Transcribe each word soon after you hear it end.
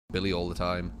Billy all the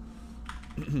time.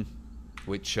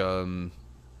 Which, I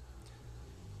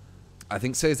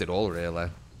think says it all, really.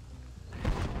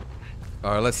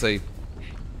 Alright, let's see.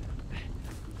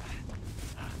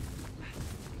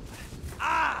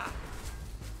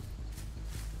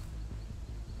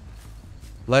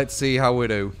 Let's see how we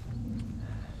do.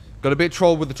 Got a bit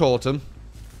trolled with the totem.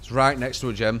 It's right next to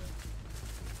a gem.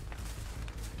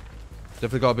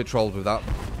 Definitely got a bit trolled with that.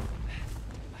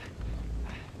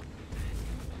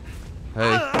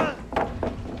 Hey.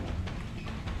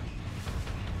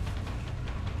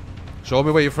 Show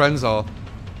me where your friends are.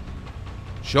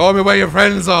 Show me where your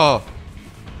friends are.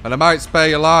 And I might spare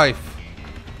your life.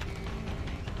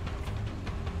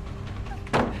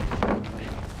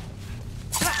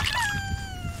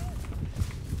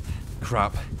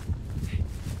 Crap.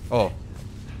 Oh.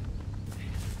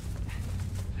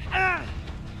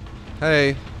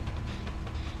 Hey.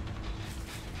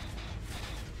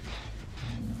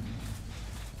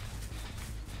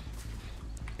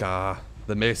 Gah.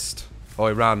 The mist. Oh,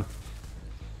 he ran.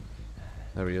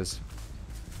 There he is.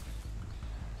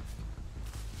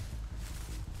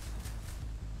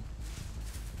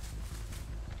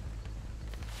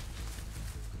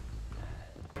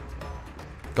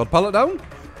 Got pallet down?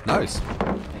 Nice.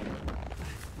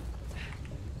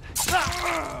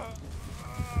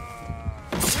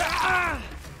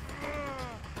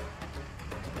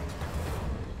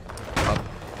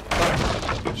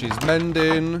 She's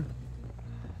mending.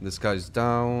 This guy's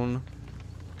down.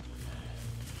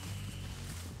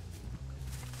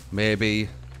 Maybe.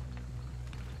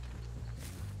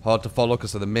 Hard to follow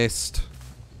because of the mist.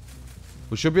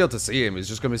 We should be able to see him. He's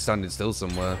just going to be standing still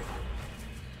somewhere.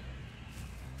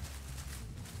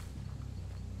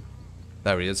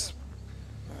 There he is.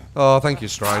 Oh, thank you,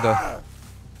 Strider.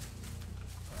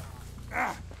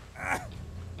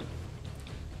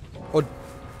 Oh.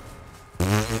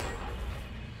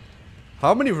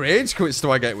 How many rage quits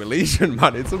do I get with Legion,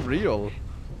 man? It's unreal.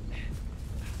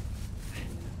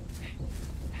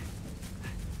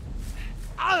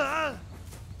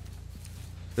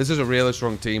 This is a really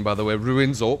strong team, by the way.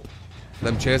 Ruins up.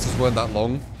 Them chases weren't that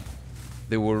long.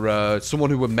 They were someone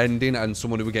who were mending and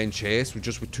someone who were getting chased.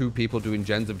 Just with 2 people doing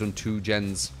gens. They've done 2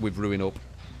 gens with Ruin up.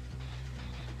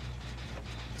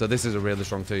 So this is a really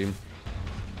strong team.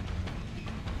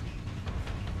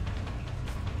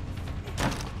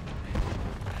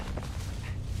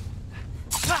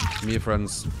 Me,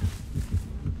 friends.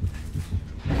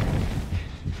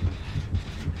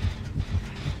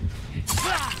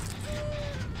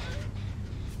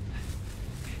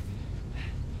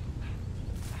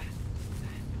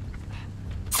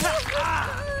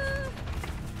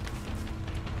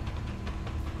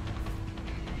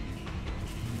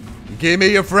 Give me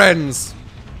your friends.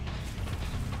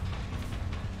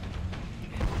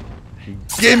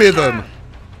 Give me them.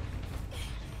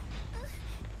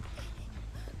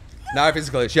 Now if it's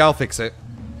a glitch, yeah, I'll fix it.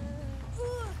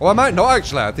 Oh, I might not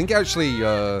actually. I think it actually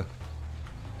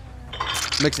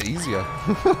makes it easier.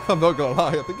 I'm not gonna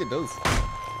lie, I think it does.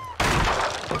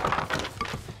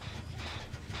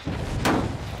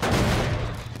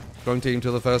 Strong team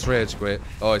till the first rage quit.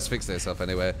 Oh, it's fixed itself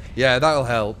anyway. Yeah, that'll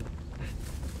help.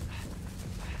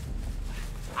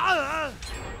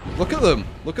 Look at them.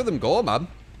 Look at them go, man.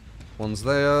 One's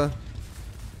there.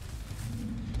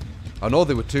 I know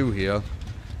there were 2 here.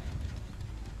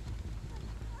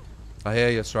 I hear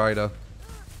you, Strider.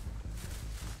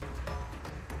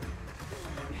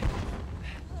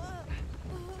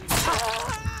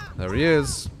 There he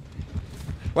is.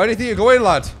 Where do you think you're going,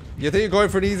 lad? You think you're going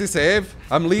for an easy save?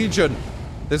 I'm Legion.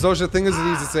 There's no such thing as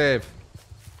an easy save.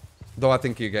 Though I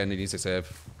think you're getting an easy save.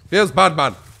 Feels bad,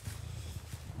 man.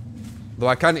 Though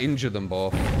I can injure them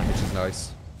both, which is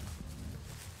nice.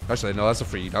 Actually, no, that's a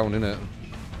free down, isn't it?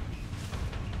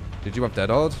 Did you have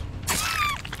Dead Horde?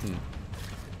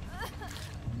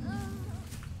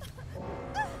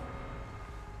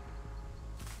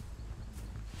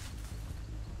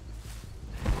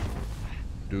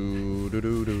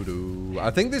 I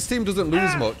think this team doesn't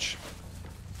lose much.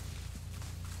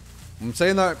 I'm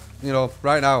saying that, you know,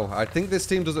 right now. I think this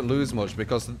team doesn't lose much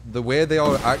because the way they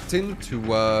are acting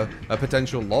to a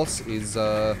potential loss is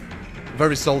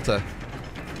very salty.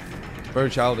 Very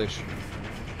childish.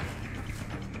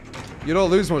 You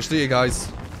don't lose much, do you,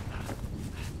 guys?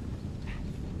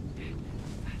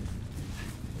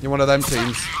 You're one of them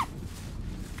teams.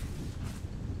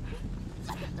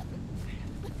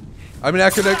 I mean,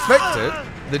 I could expect it.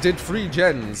 They did 3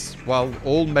 gens while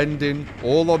all mending,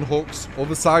 all on hooks,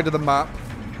 other side of the map,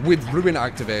 with Ruin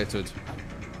activated.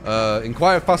 In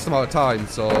quite a fast amount of time,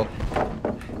 so...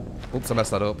 Oops, I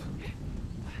messed that up.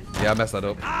 Yeah, I messed that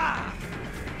up.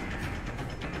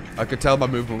 I could tell my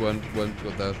movement weren't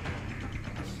good there.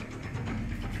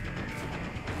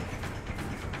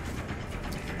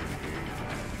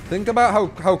 Think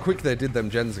about how quick they did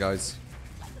them gens, guys.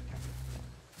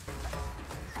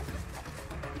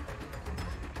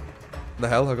 The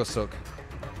hell? I got stuck.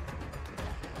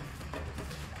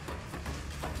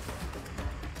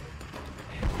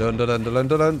 Dun dun dun dun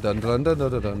dun dun dun dun dun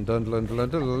dun dun dun dun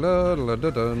dun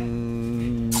dun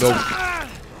dun. Nope.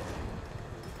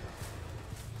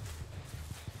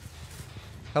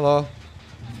 Hello.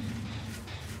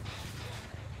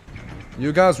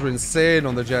 You guys were insane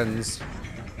on the gens.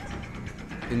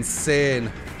 Insane.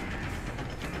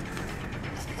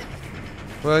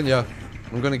 Weren't ya?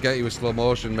 I'm gonna get you with slow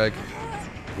motion, Meg.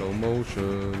 Slow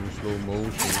motion, slow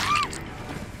motion.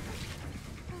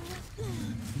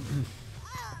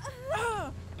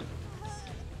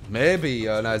 Maybe,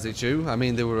 Nizichu. I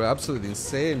mean, they were absolutely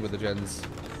insane with the gens.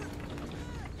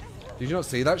 Did you not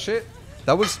see that shit?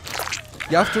 That was...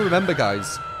 You have to remember,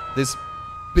 guys. There's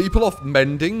people off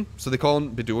mending, so they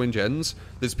can't be doing gens.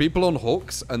 There's people on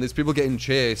hooks, and there's people getting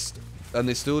chased. And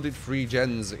they still did 3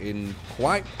 gens in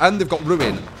quite... And they've got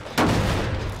Ruin.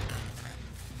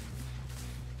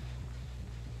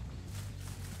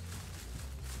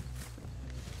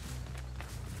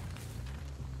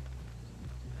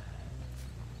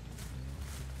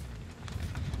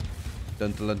 I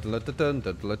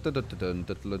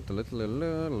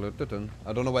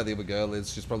don't know where the other girl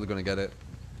is. She's probably going to get it.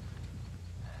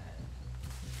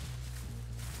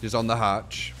 She's on the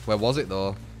hatch. Where was it,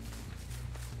 though?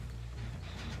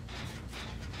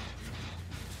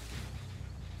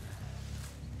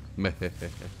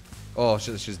 Oh,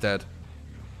 she's dead.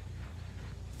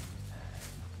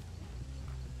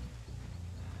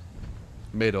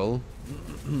 Middle.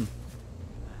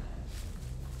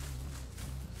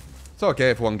 It's okay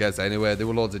if one gets anywhere. There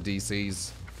were loads of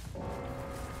DCs.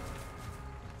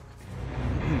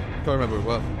 Can't remember who it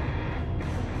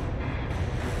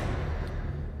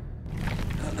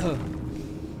was.